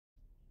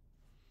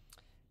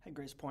Hi,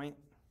 Grace Point.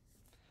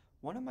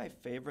 One of my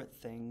favorite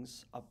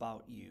things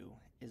about you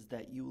is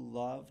that you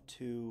love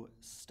to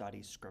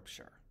study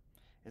Scripture.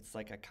 It's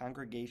like a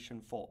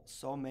congregation full.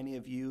 So many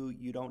of you,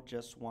 you don't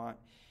just want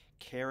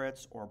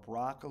carrots or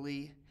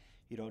broccoli.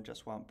 You don't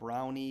just want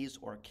brownies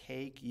or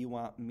cake. You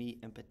want meat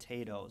and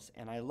potatoes.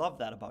 And I love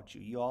that about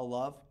you. You all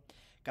love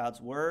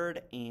God's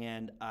Word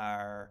and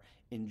are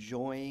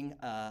enjoying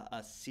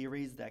a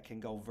series that can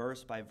go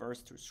verse by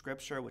verse through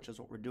Scripture, which is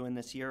what we're doing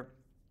this year.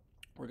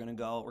 We're going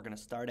to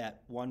start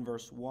at 1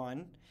 verse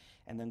 1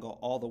 and then go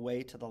all the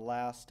way to the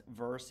last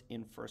verse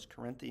in 1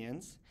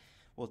 Corinthians.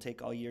 We'll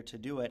take all year to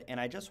do it. And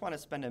I just want to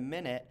spend a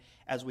minute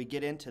as we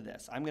get into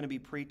this. I'm going to be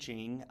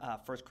preaching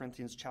 1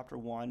 Corinthians chapter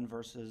 1,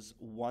 verses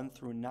 1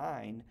 through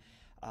 9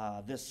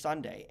 this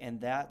Sunday. And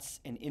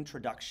that's an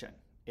introduction.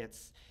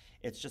 It's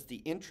just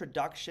the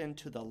introduction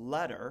to the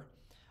letter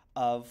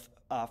of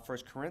 1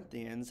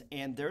 Corinthians,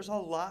 and there's a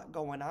lot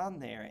going on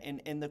there.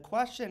 And the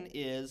question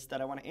is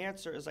that I want to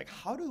answer is like,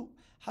 how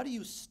do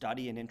you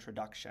study an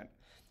introduction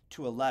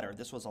to a letter?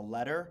 This was a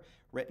letter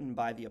written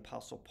by the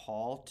Apostle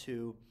Paul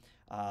to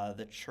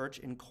the church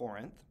in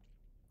Corinth,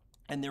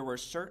 and there were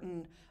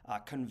certain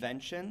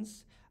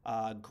conventions,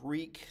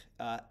 Greek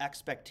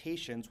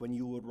expectations when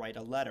you would write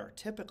a letter.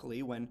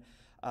 Typically, when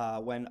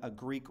a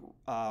Greek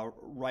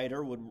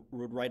writer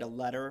would write a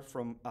letter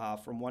from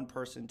one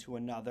person to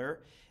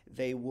another,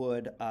 they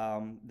would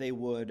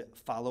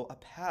follow a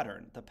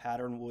pattern. The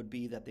pattern would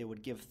be that they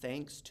would give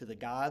thanks to the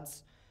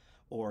gods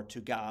or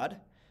to God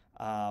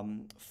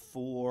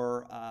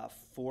for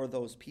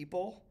those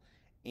people,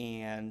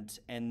 and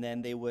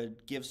then they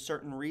would give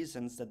certain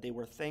reasons that they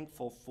were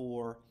thankful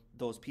for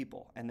those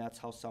people, and that's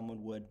how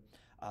someone would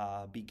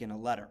begin a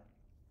letter.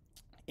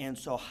 And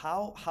so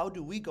how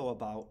do we go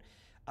about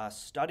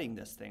studying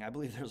this thing? I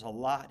believe there's a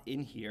lot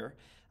in here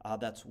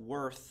that's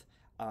worth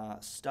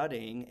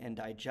studying and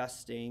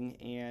digesting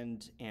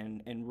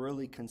and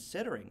really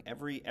considering.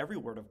 Every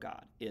word of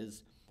God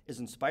is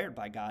inspired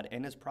by God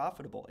and is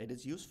profitable. It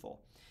is useful.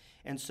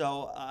 And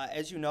so,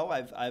 as you know,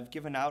 I've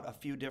given out a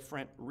few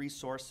different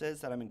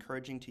resources that I'm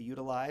encouraging to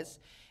utilize,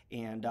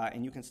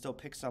 and you can still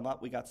pick some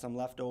up. We got some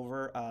left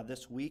over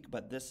this week,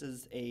 but this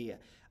is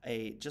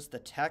just the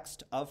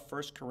text of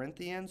 1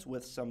 Corinthians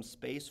with some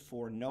space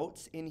for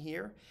notes in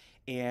here.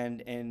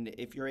 And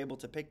if you're able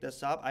to pick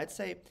this up, I'd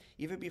say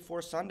even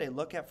before Sunday,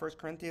 look at 1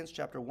 Corinthians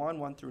chapter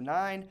 1 through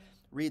 9,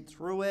 read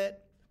through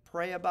it,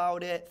 pray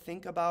about it,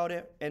 think about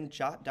it, and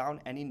jot down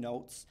any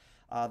notes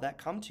that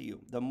come to you.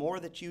 The more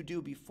that you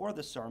do before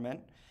the sermon,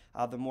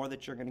 the more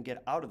that you're going to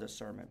get out of the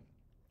sermon.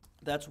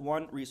 That's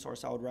one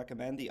resource I would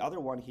recommend. The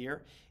other one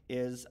here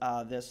is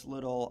this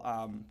little,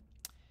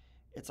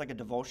 it's like a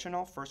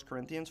devotional, 1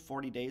 Corinthians,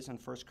 40 days in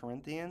 1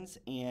 Corinthians,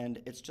 and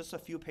it's just a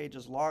few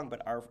pages long,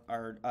 but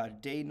our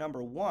day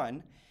number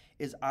 1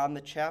 is on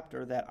the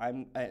chapter that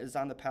is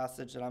on the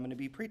passage that I'm going to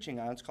be preaching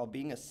on. It's called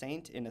Being a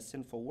Saint in a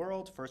Sinful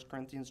World, 1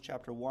 Corinthians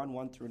chapter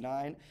 1 through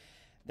 9.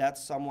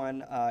 That's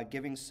someone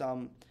giving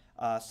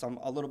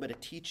a little bit of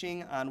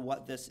teaching on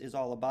what this is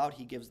all about.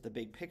 He gives the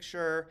big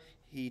picture,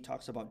 he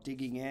talks about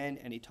digging in,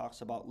 and he talks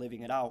about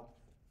living it out.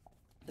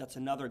 That's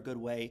another good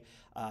way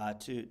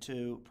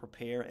to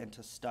prepare and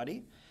to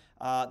study.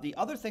 The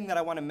other thing that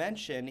I want to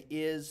mention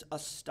is a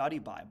study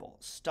Bible.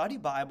 Study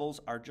Bibles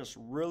are just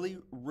really,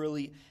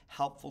 really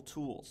helpful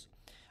tools.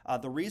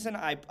 The reason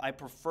I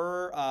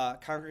prefer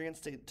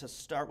congregants to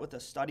start with a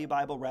study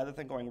Bible rather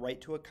than going right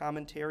to a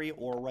commentary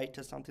or right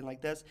to something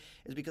like this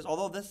is because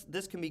although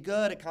this can be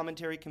good, a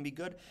commentary can be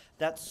good,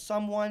 that's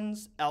someone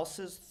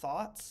else's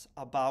thoughts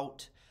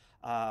about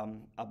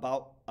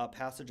a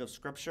passage of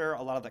Scripture.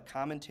 A lot of the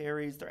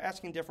commentaries, they're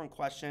asking different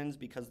questions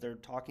because they're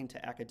talking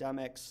to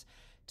academics.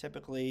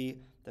 Typically,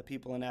 the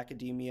people in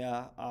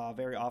academia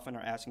very often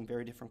are asking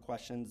very different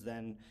questions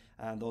than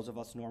those of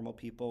us normal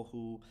people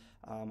who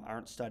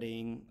aren't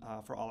studying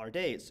for all our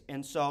days.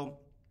 And so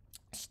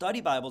study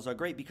Bibles are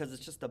great because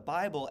it's just a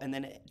Bible and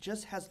then it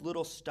just has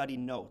little study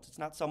notes. It's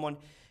not someone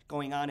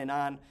going on and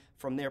on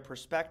from their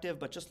perspective,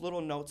 but just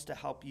little notes to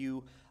help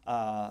you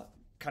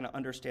kind of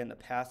understand the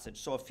passage.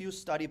 So a few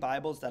study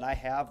Bibles that I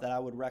have that I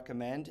would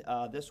recommend.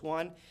 This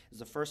one is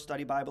the first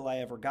study Bible I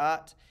ever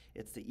got.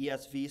 It's the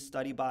ESV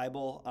study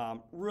Bible.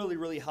 Really,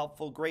 really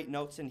helpful. Great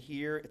notes in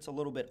here. It's a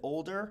little bit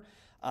older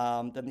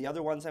than the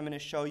other ones I'm going to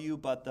show you,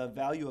 but the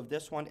value of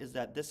this one is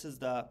that this is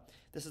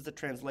the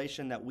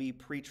translation that we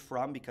preach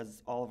from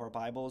because all of our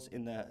Bibles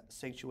in the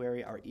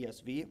sanctuary are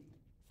ESV.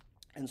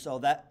 And so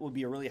that would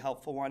be a really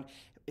helpful one.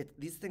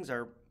 These things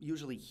are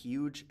usually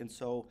huge, and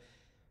so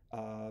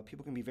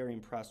people can be very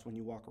impressed when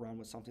you walk around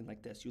with something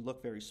like this. You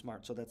look very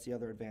smart, so that's the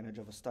other advantage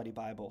of a study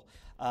Bible.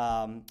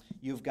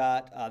 You've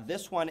got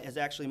this one is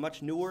actually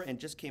much newer and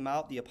just came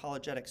out, the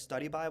Apologetic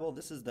Study Bible.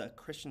 This is the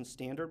Christian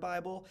Standard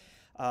Bible.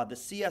 The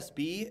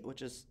CSB,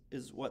 which is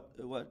what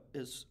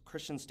is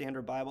Christian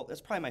Standard Bible,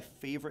 that's probably my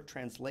favorite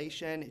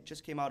translation. It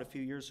just came out a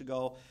few years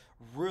ago.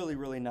 Really,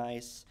 really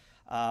nice.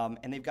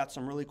 And they've got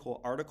some really cool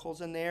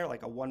articles in there,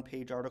 like a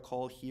one-page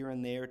article here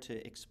and there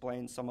to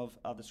explain some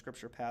of the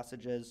scripture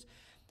passages.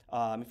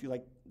 If you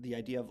like the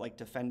idea of like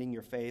defending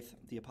your faith,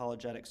 the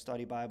Apologetic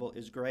Study Bible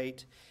is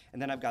great.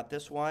 And then I've got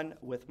this one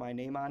with my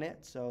name on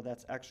it, so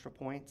that's extra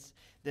points.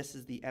 This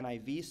is the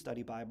NIV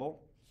Study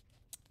Bible.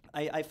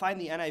 I find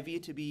the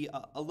NIV to be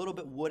a little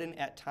bit wooden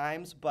at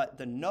times, but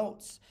the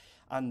notes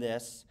on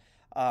this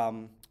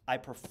I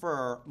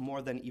prefer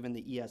more than even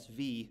the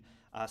ESV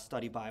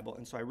Study Bible.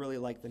 And so I really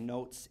like the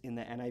notes in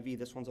the NIV.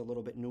 This one's a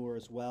little bit newer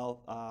as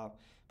well,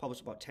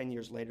 published about 10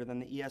 years later than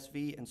the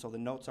ESV, and so the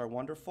notes are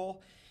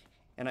wonderful.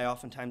 And I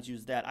oftentimes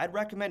use that. I'd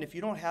recommend, if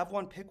you don't have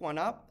one, pick one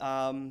up.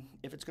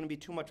 If it's going to be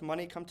too much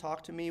money, come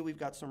talk to me. We've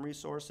got some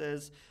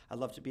resources. I'd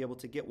love to be able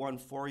to get one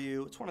for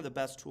you. It's one of the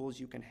best tools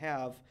you can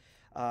have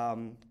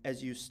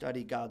as you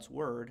study God's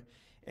Word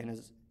and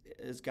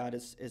as God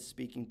is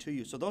speaking to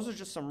you. So those are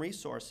just some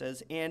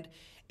resources. And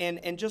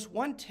just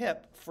one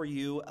tip for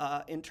you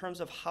in terms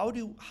of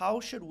how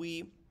should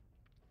we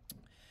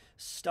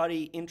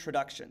study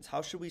introductions?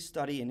 How should we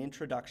study an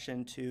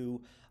introduction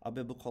to a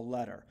biblical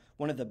letter?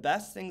 One of the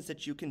best things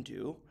that you can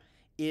do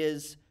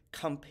is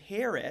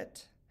compare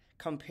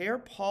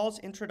Paul's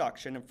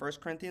introduction in 1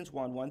 Corinthians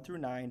 1 through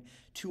 9,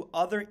 to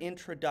other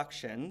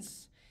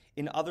introductions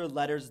in other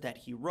letters that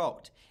he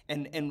wrote.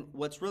 And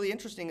what's really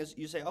interesting is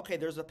you say, okay,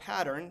 there's a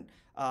pattern.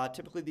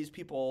 Typically these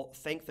people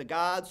thank the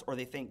gods, or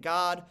they thank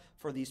God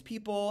for these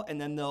people,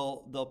 and then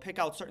they'll pick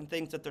out certain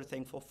things that they're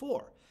thankful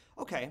for.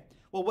 Okay,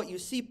 well, what you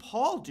see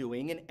Paul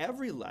doing in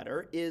every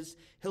letter is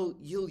he'll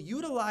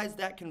utilize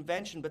that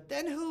convention, but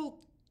then he'll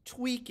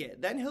tweak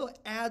it. Then he'll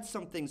add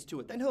some things to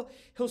it. Then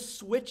he'll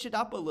switch it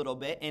up a little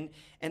bit,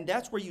 and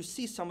that's where you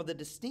see some of the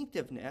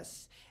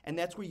distinctiveness, and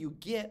that's where you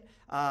get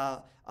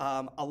a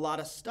lot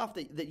of stuff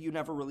that you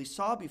never really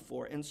saw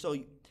before. And so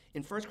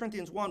in 1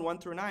 Corinthians 1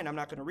 through 9, I'm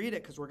not going to read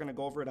it because we're going to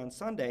go over it on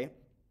Sunday.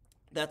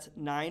 That's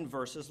 9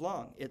 verses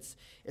long. It's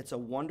a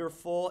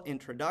wonderful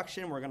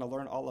introduction. We're going to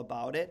learn all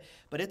about it,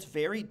 but it's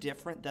very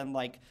different than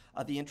like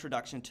the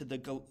introduction to the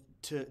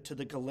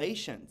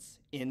Galatians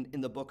in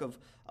the book of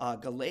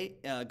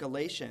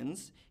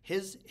Galatians.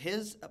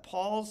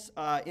 Paul's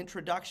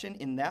introduction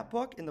in that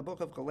book, in the book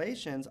of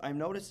Galatians, I'm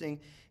noticing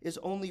is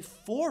only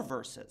 4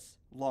 verses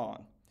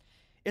long.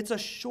 It's a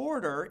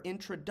shorter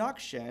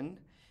introduction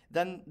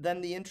than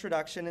the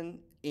introduction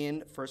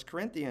in 1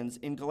 Corinthians.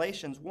 In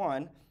Galatians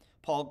 1,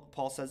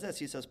 Paul says this.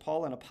 He says,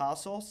 Paul, an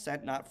apostle,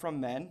 sent not from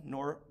men,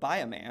 nor by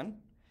a man,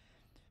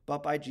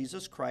 but by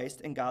Jesus Christ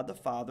and God the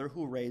Father,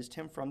 who raised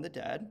him from the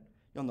dead.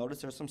 You'll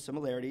notice there's some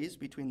similarities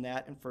between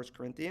that and 1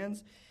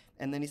 Corinthians.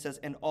 And then he says,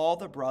 and all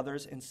the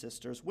brothers and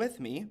sisters with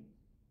me.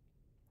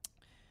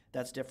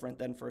 That's different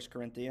than 1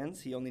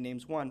 Corinthians. He only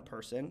names one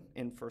person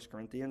in 1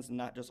 Corinthians,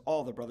 not just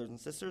all the brothers and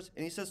sisters.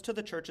 And he says to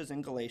the churches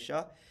in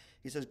Galatia,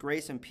 he says,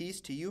 grace and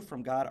peace to you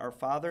from God our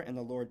Father and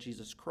the Lord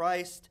Jesus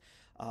Christ.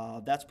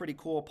 That's pretty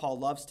cool. Paul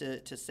loves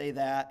to say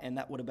that, and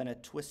that would have been a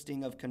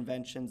twisting of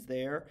conventions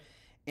there.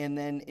 And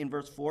then in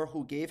verse 4,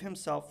 who gave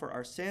himself for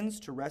our sins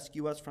to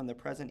rescue us from the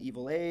present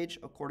evil age,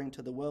 according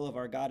to the will of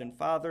our God and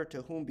Father,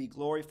 to whom be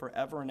glory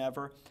forever and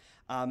ever.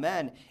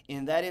 Amen.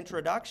 In that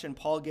introduction,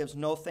 Paul gives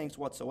no thanks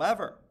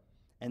whatsoever.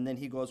 And then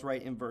he goes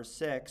right in verse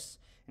 6,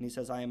 and he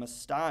says, I am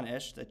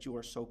astonished that you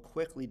are so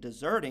quickly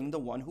deserting the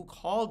one who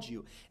called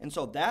you. And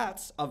so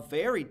that's a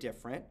very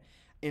different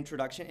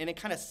introduction, and it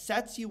kind of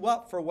sets you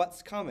up for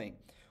what's coming.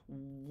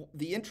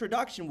 The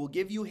introduction will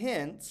give you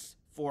hints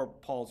for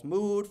Paul's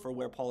mood, for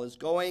where Paul is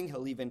going.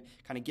 He'll even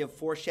kind of give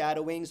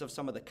foreshadowings of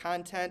some of the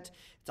content.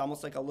 It's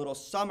almost like a little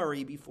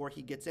summary before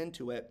he gets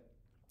into it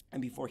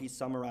and before he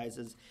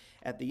summarizes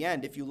at the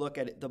end. If you look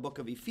at the book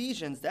of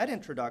Ephesians, that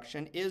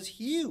introduction is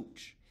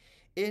huge.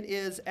 It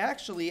is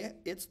actually,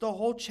 it's the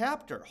whole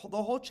chapter.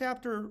 The whole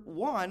chapter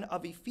 1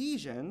 of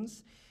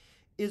Ephesians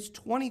is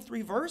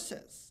 23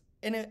 verses.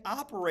 And it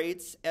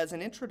operates as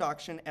an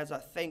introduction, as a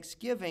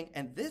thanksgiving.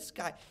 And this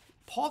guy,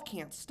 Paul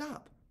can't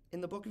stop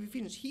in the book of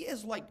Ephesians. He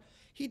is like,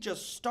 he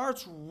just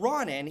starts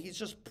running. He's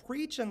just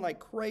preaching like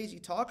crazy,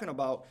 talking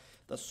about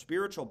the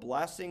spiritual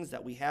blessings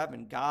that we have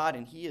in God.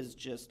 And he's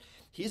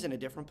in a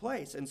different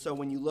place. And so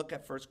when you look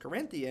at 1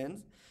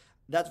 Corinthians,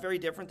 that's very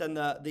different than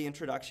the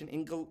introduction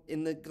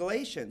in the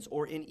Galatians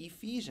or in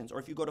Ephesians. Or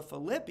if you go to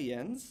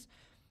Philippians,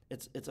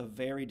 it's a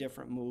very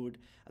different mood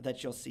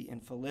that you'll see in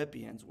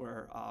Philippians,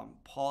 where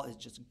Paul is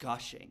just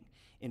gushing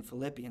in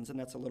Philippians, and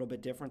that's a little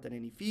bit different than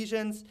in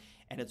Ephesians,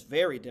 and it's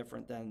very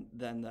different than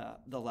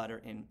the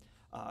letter in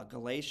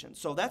Galatians.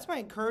 So that's my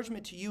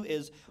encouragement to you,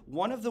 is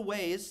one of the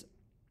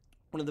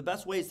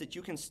best ways that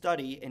you can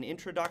study an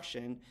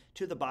introduction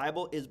to the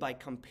Bible is by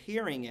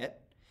comparing it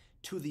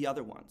to the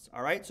other ones,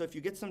 all right? So if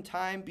you get some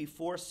time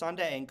before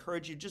Sunday, I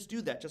encourage you, just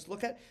do that. Just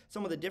look at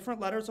some of the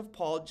different letters of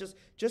Paul,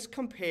 just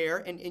compare,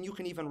 and you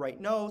can even write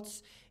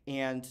notes,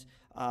 and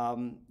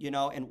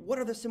and what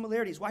are the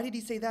similarities? Why did he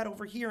say that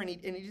over here, and he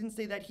didn't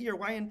say that here?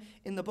 Why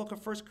in the book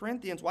of 1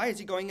 Corinthians, why is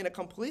he going in a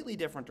completely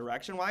different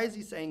direction? Why is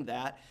he saying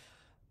that?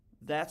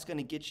 that's going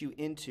to get you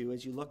into,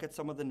 as you look at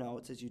some of the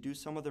notes, as you do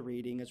some of the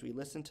reading, as we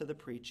listen to the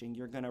preaching,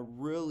 you're going to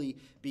really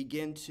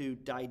begin to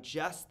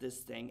digest this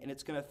thing, and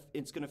it's going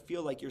to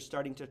feel like you're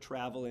starting to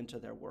travel into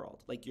their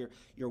world. Like you're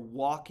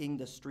walking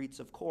the streets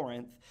of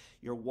Corinth,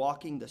 you're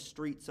walking the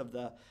streets of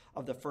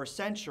the first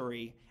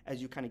century as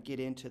you kind of get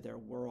into their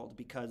world,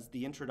 because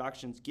the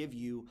introductions give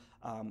you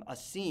a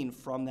scene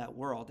from that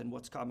world and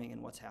what's coming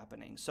and what's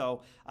happening.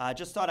 So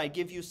just thought I'd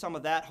give you some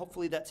of that.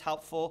 Hopefully that's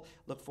helpful.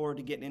 Look forward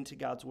to getting into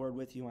God's Word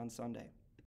with you on Sunday.